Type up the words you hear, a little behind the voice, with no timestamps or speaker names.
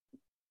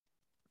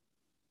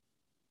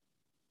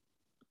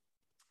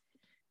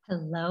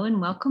Hello and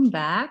welcome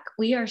back.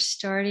 We are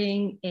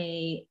starting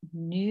a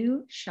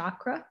new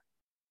chakra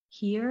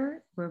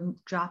here. We're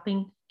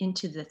dropping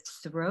into the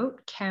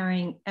throat,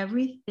 carrying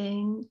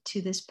everything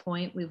to this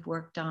point we've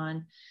worked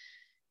on,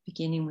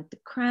 beginning with the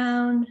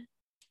crown,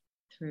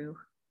 through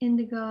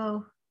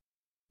indigo.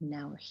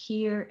 Now we're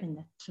here in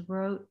the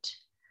throat,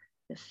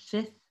 the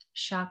fifth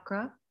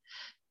chakra.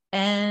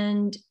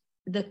 And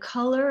the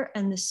color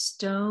and the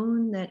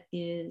stone that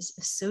is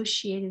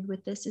associated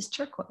with this is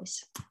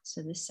turquoise.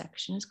 So this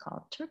section is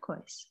called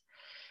turquoise.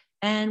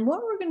 And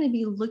what we're going to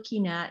be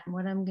looking at and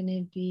what I'm going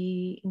to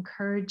be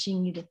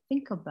encouraging you to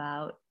think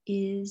about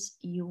is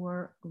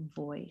your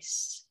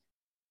voice,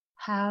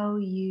 how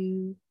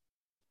you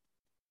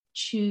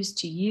choose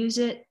to use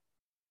it,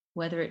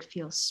 whether it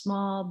feels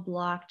small,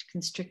 blocked,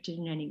 constricted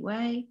in any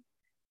way,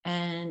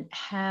 and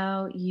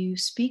how you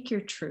speak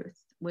your truth,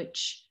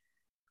 which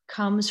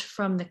comes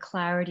from the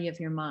clarity of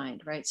your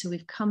mind, right? So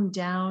we've come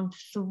down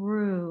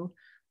through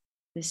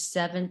the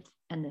seventh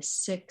and the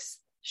sixth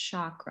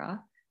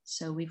chakra.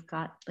 So we've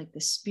got like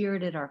the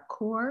spirit at our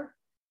core,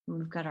 and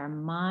we've got our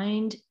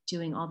mind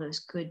doing all those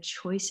good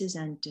choices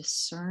and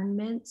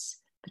discernments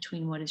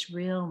between what is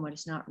real and what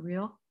is not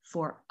real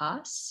for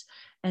us.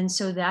 And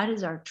so that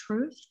is our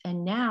truth.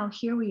 And now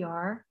here we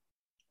are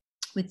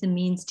with the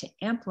means to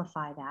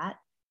amplify that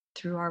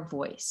through our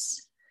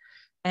voice.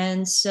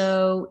 And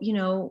so,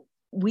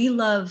 we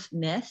love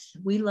myth,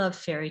 we love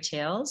fairy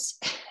tales,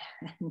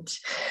 and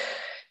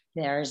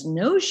there's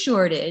no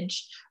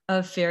shortage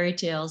of fairy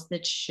tales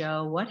that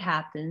show what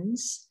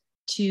happens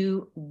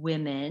to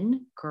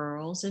women,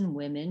 girls and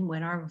women,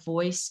 when our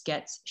voice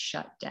gets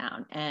shut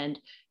down. And,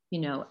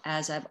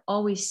 as I've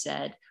always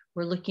said,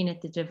 we're looking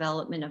at the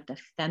development of the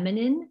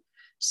feminine.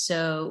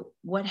 So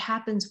what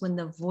happens when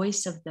the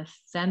voice of the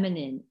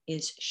feminine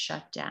is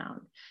shut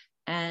down?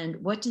 And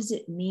what does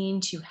it mean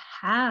to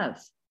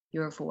have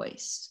your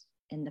voice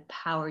and the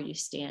power you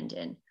stand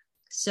in?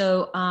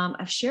 So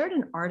I've shared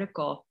an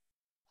article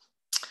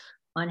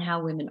on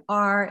how women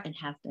are and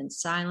have been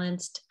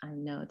silenced. I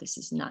know this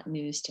is not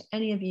news to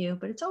any of you,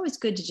 but it's always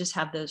good to just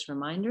have those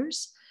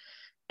reminders.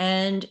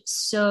 And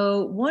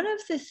so one of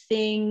the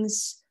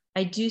things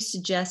I do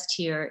suggest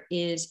here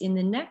is in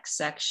the next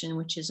section,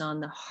 which is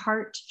on the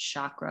heart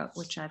chakra,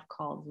 which I've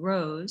called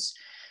Rose,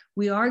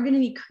 we are going to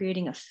be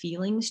creating a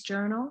feelings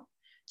journal.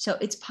 So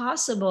it's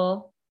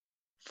possible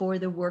for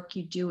the work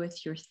you do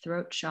with your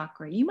throat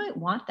chakra, you might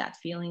want that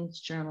feelings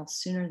journal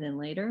sooner than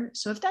later.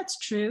 So if that's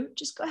true,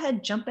 just go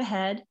ahead, jump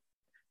ahead,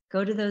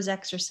 go to those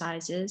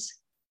exercises,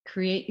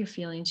 create your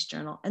feelings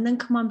journal, and then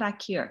come on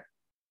back here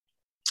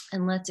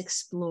and let's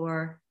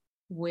explore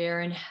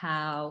where and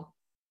how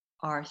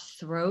our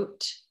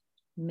throat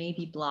may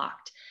be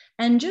blocked.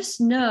 And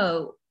just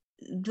know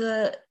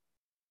the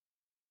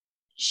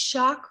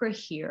chakra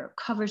here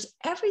covers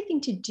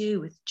everything to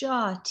do with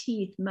jaw,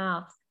 teeth,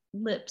 mouth,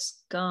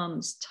 lips,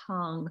 gums,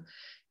 tongue.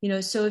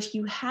 So if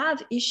you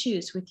have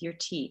issues with your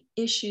teeth,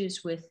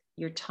 issues with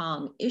your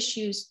tongue,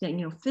 issues that,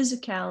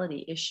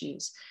 physicality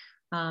issues,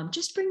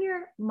 just bring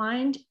your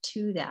mind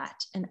to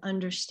that and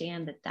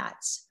understand that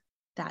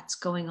that's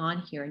going on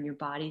here and your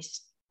body's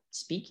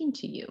speaking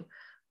to you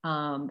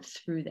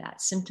through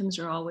that. Symptoms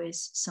are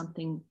always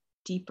something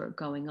deeper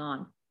going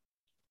on.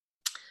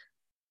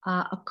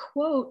 A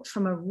quote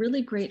from a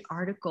really great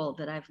article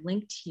that I've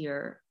linked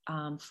here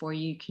for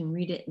you. You can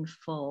read it in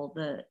full.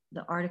 The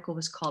article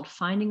was called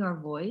Finding Our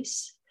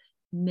Voice,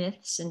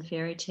 Myths and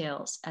Fairy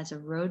Tales as a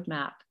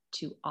Roadmap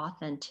to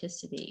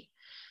Authenticity.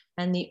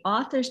 And the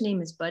author's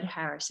name is Bud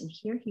Harris. And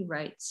here he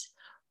writes,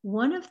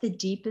 "One of the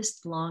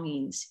deepest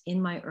longings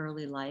in my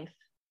early life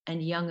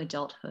and young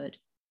adulthood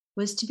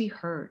was to be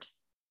heard.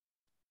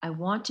 I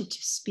wanted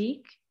to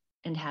speak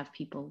and have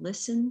people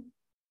listen,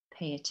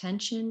 pay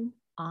attention,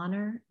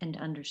 honor, and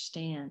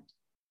understand.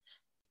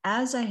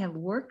 As I have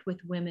worked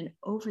with women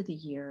over the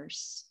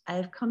years, I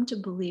have come to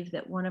believe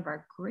that one of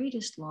our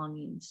greatest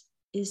longings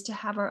is to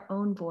have our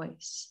own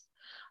voice.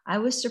 I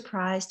was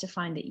surprised to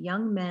find that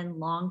young men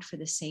longed for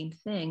the same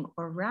thing,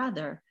 or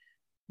rather,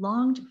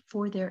 longed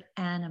for their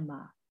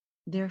anima,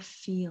 their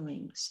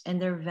feelings,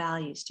 and their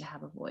values to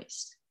have a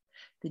voice.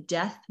 The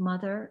death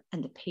mother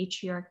and the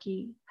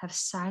patriarchy have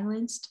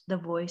silenced the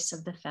voice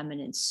of the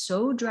feminine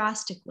so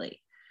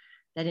drastically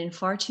that in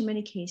far too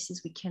many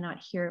cases, we cannot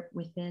hear it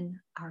within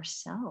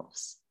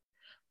ourselves.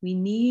 We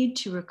need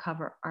to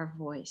recover our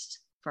voice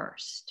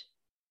first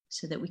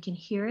so that we can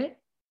hear it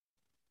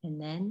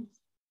and then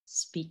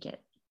speak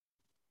it."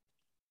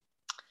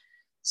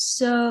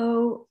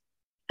 So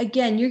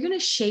again, you're going to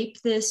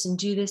shape this and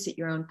do this at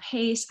your own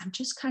pace. I'm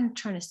just kind of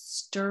trying to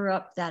stir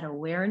up that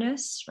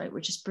awareness, right?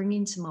 We're just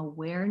bringing some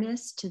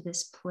awareness to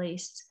this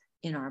place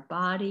in our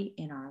body,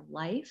 in our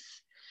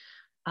life.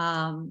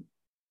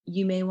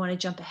 You may want to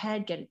jump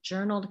ahead, get a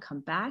journal to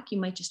come back. You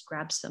might just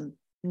grab some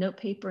note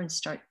paper and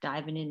start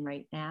diving in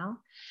right now.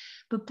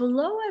 But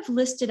below, I've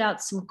listed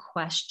out some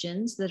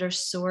questions that are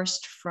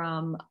sourced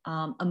from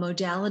a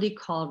modality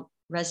called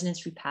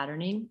resonance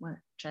repatterning, which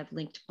I've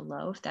linked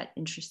below if that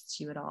interests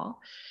you at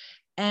all.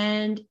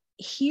 And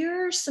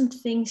here are some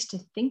things to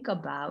think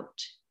about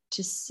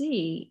to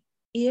see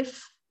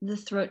if the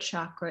throat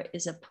chakra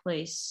is a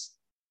place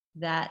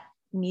that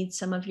needs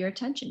some of your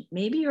attention.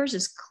 Maybe yours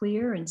is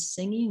clear and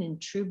singing in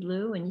true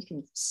blue, and you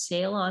can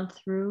sail on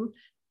through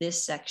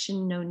this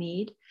section, no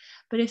need.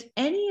 But if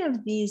any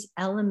of these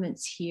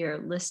elements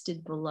here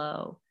listed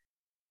below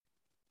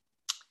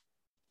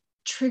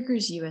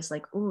triggers you as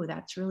like, oh,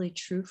 that's really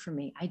true for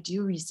me. I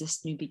do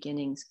resist new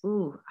beginnings.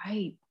 Oh,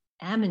 I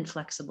am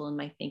inflexible in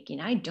my thinking.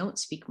 I don't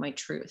speak my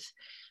truth.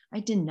 I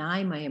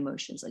deny my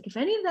emotions. Like if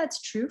any of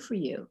that's true for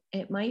you,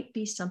 it might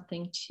be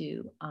something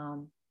to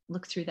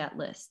look through that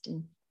list,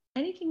 and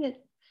anything that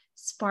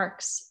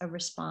sparks a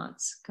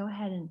response, go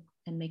ahead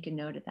and make a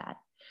note of that.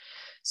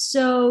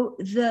 So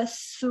the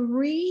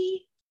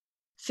 3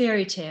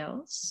 fairy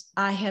tales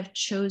I have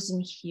chosen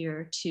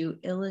here to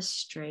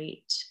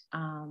illustrate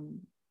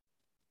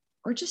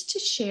or just to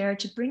share,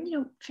 to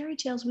bring, fairy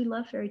tales. We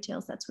love fairy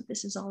tales. That's what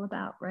this is all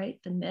about, right?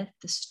 The myth,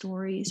 the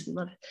stories. We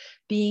love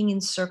being in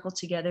circle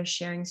together,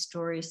 sharing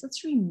stories.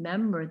 Let's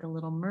remember the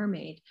Little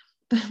Mermaid.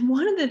 But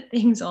one of the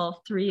things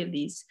all 3 of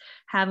these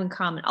have in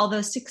common,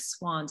 although 6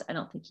 Swans, I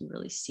don't think you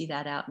really see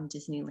that out in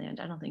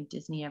Disneyland. I don't think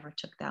Disney ever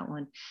took that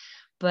one.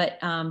 But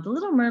the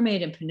Little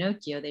Mermaid and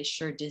Pinocchio, they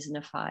sure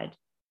Disneyfied.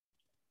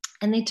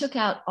 And they took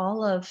out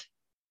all of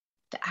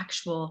the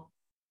actual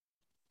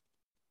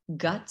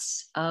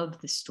guts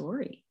of the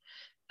story.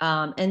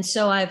 And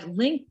so I've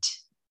linked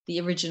the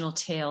original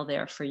tale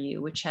there for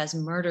you, which has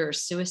murder,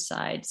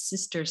 suicide,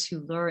 sisters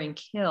who lure and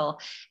kill.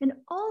 And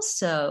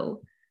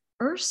also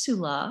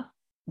Ursula,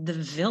 the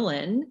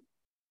villain,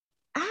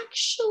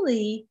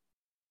 actually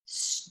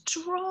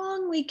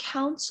strongly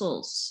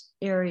counsels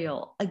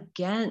Ariel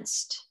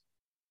against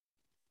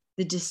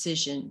the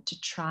decision to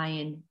try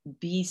and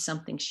be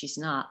something she's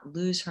not,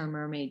 lose her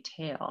mermaid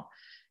tail,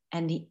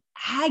 and the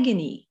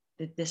agony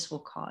that this will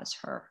cause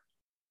her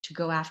to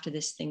go after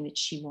this thing that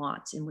she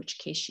wants, in which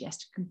case she has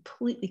to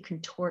completely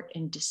contort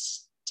and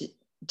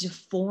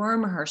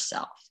deform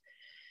herself,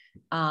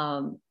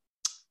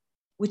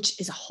 which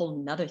is a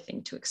whole nother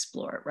thing to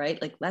explore,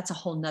 right? Like that's a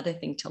whole nother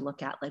thing to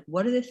look at. Like,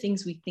 what are the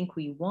things we think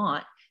we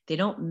want? They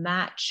don't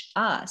match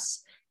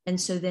us. And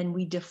so then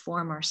we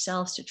deform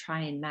ourselves to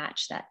try and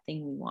match that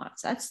thing we want.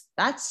 So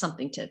that's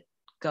something to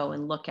go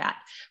and look at.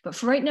 But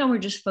for right now, we're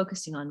just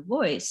focusing on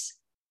voice.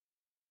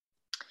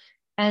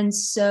 And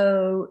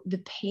so the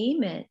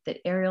payment that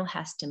Ariel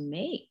has to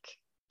make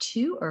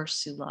to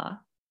Ursula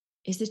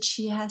is that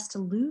she has to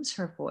lose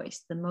her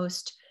voice, the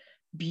most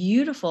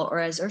beautiful, or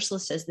as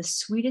Ursula says, the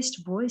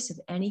sweetest voice of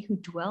any who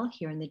dwell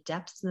here in the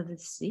depths of the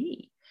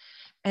sea.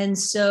 And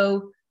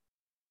so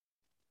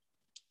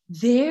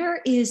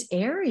there is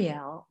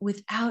Ariel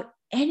without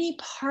any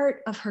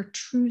part of her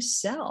true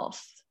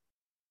self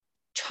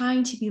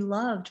trying to be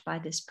loved by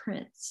this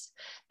prince.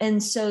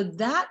 And so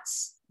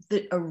that's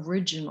the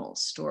original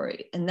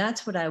story. And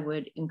that's what I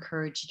would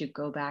encourage you to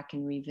go back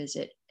and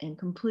revisit, and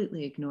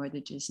completely ignore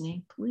the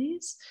Disney,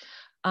 please.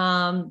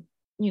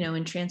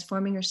 In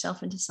transforming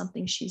herself into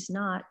something she's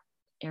not,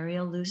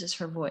 Ariel loses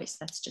her voice.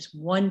 That's just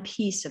one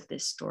piece of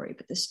this story,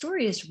 but the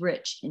story is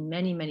rich in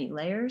many, many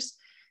layers.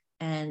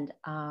 And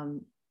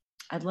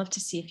I'd love to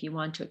see if you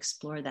want to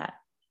explore that.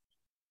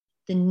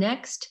 The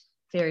next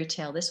fairy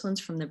tale, this one's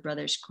from the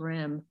Brothers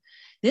Grimm.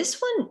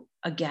 This one,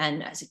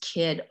 again, as a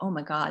kid, oh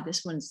my God,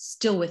 this one's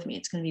still with me.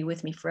 It's going to be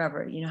with me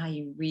forever. You know how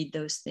you read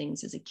those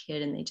things as a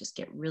kid and they just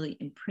get really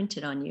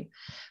imprinted on you.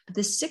 But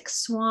the 6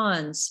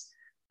 Swans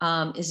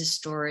is a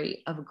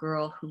story of a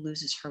girl who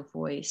loses her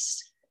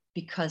voice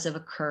because of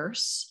a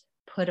curse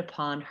put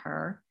upon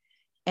her.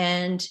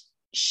 And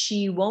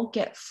she won't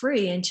get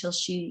free until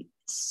she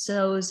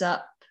sews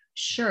up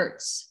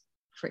shirts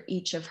for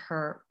each of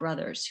her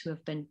brothers who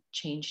have been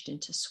changed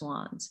into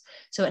swans.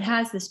 So it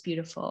has this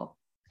beautiful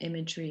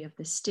imagery of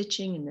the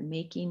stitching and the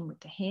making with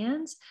the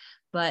hands,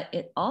 but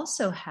it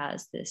also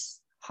has this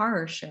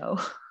horror show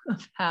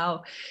of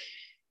how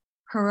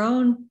her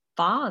own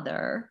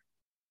father,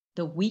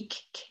 the weak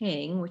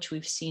king, which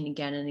we've seen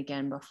again and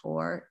again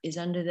before, is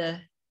under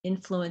the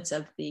influence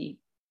of the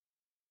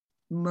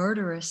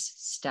murderous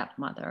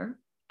stepmother,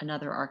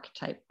 another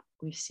archetype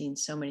we've seen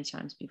so many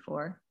times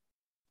before,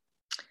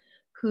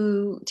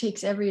 who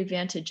takes every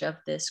advantage of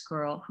this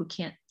girl who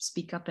can't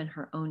speak up in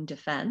her own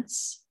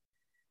defense.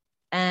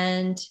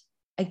 And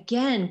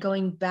again,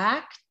 going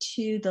back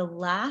to the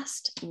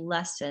last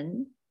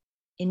lesson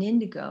in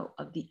Indigo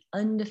of the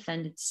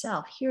undefended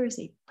self, here is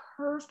a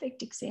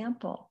perfect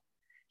example.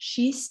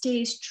 She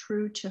stays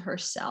true to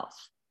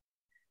herself.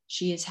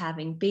 She is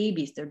having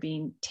babies. They're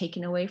being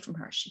taken away from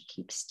her. She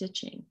keeps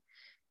stitching.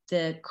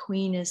 The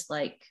queen is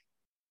like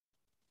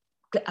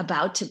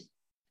about to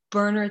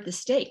burn her at the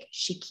stake.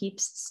 She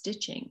keeps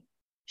stitching.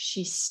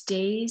 She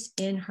stays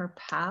in her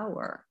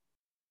power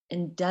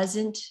and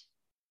doesn't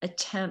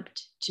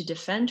attempt to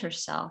defend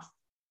herself,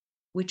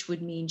 which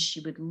would mean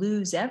she would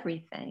lose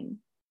everything.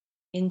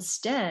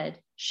 Instead,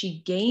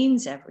 she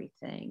gains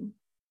everything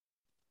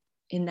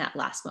in that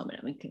last moment.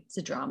 I mean, it's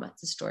a drama,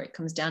 it's a story. It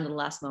comes down to the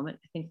last moment.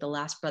 I think the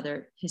last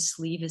brother, his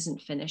sleeve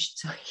isn't finished.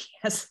 So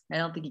I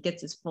don't think he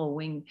gets his full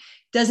wing,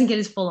 doesn't get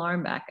his full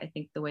arm back. I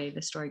think the way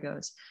the story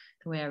goes,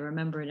 the way I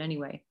remember it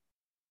anyway.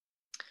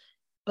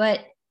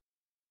 But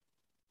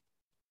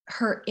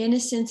her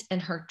innocence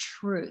and her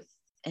truth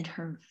and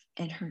her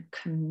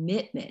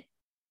commitment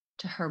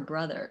to her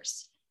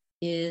brothers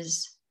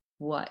is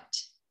what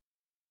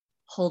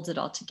holds it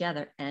all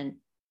together and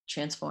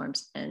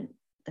transforms. And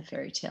the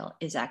fairy tale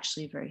is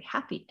actually a very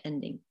happy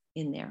ending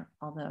in there.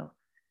 Although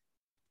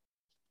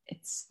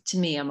it's, to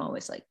me, I'm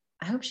always like,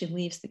 I hope she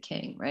leaves the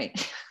king, right?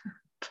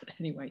 But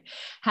anyway,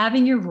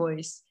 having your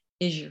voice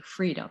is your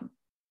freedom,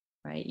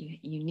 right?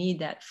 You need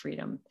that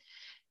freedom.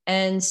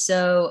 And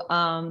so,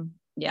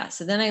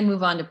 so then I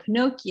move on to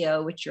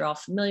Pinocchio, which you're all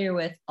familiar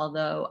with,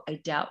 although I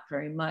doubt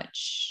very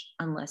much,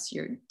 unless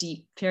you're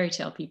deep fairy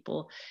tale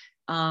people,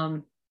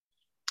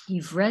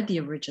 you've read the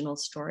original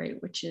story,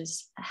 which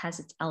has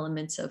its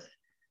elements of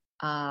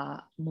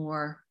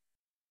more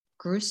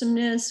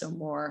gruesomeness or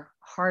more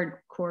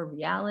hardcore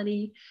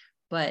reality.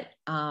 But,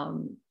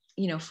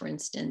 for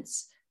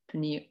instance,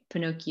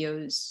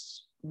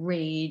 Pinocchio's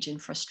rage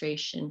and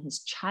frustration,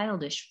 his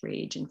childish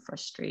rage and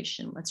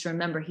frustration. Let's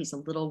remember, he's a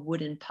little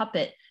wooden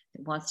puppet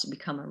that wants to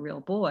become a real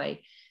boy.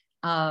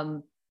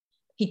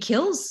 He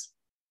kills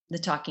the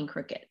talking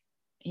cricket.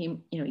 He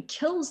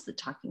kills the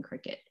talking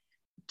cricket,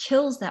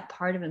 kills that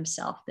part of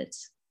himself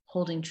that's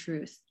holding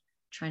truth,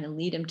 trying to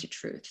lead him to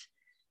truth.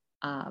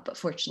 But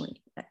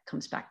fortunately, that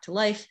comes back to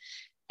life.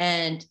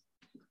 And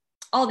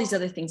all these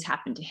other things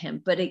happen to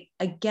him. But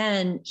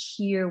again,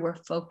 here we're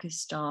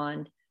focused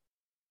on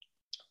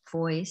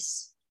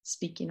voice,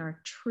 speaking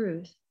our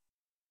truth.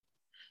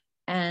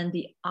 And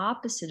the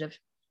opposite of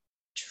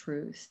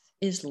truth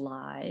is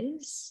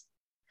lies.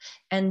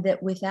 And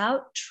that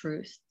without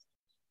truth,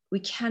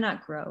 we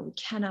cannot grow, we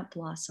cannot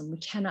blossom, we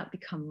cannot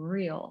become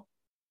real,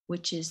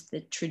 which is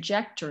the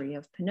trajectory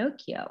of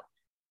Pinocchio.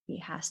 He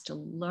has to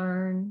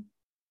learn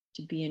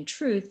to be in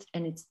truth.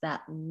 And it's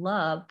that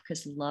love,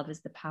 because love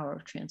is the power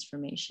of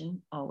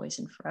transformation, always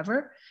and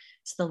forever.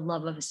 It's the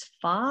love of his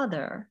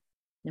father.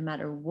 No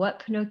matter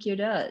what Pinocchio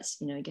does,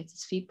 he gets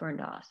his feet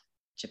burned off.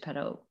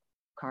 Geppetto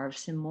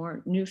carves him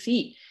more new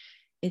feet.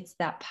 It's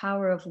that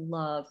power of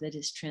love that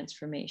is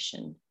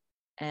transformation.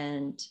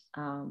 And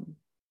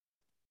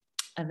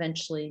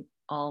eventually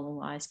all the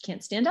lies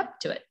can't stand up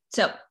to it.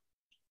 So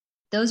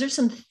those are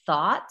some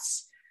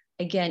thoughts.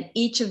 Again,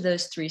 each of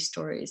those three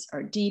stories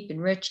are deep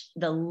and rich.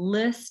 The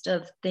list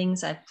of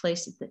things I've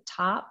placed at the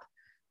top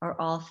are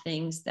all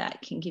things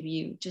that can give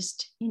you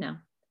just,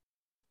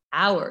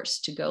 hours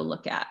to go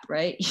look at,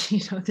 right?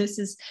 This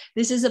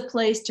is a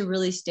place to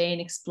really stay and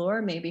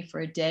explore, maybe for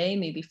a day,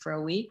 maybe for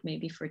a week,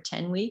 maybe for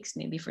 10 weeks,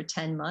 maybe for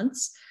 10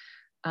 months.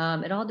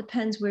 It all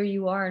depends where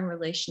you are in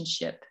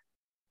relationship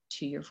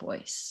to your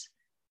voice.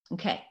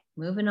 Okay,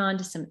 moving on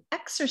to some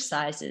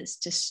exercises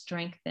to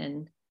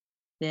strengthen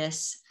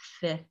this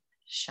fifth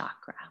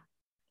chakra.